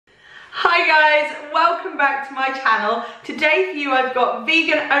Hi guys, welcome back to my channel. Today for you I've got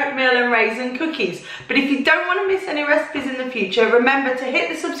vegan oatmeal and raisin cookies. But if you don't want to miss any recipes in the future, remember to hit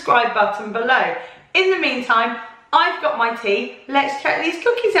the subscribe button below. In the meantime, I've got my tea. Let's check these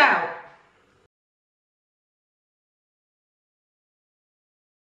cookies out.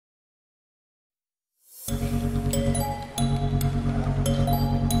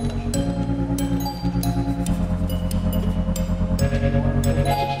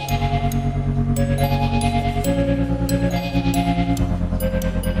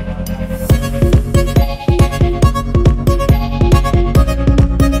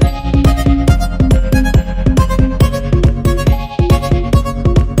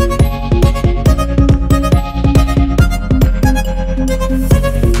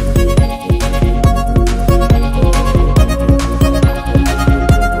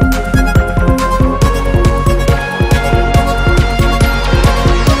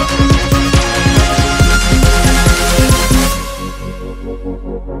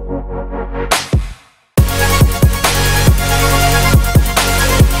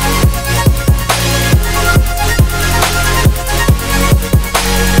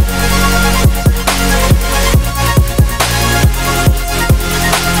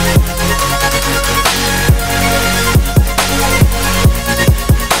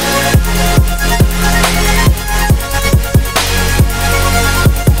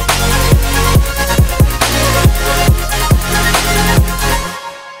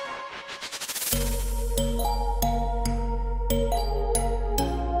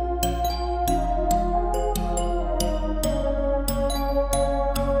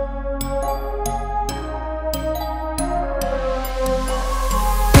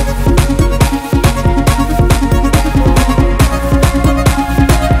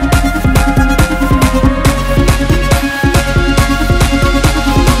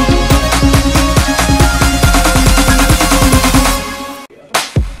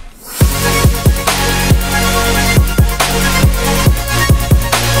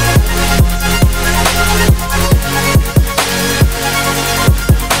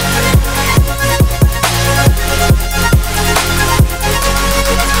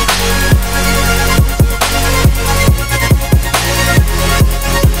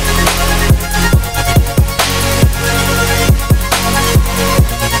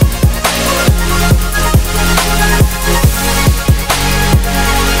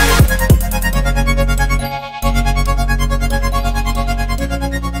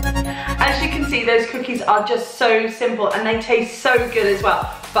 Those cookies are just so simple and they taste so good as well.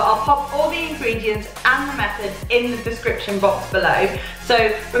 But I'll pop all the ingredients and the methods in the description box below.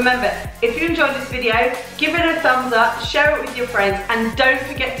 So remember, if you enjoyed this video, give it a thumbs up, share it with your friends, and don't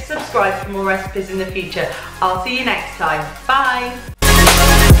forget to subscribe for more recipes in the future. I'll see you next time. Bye.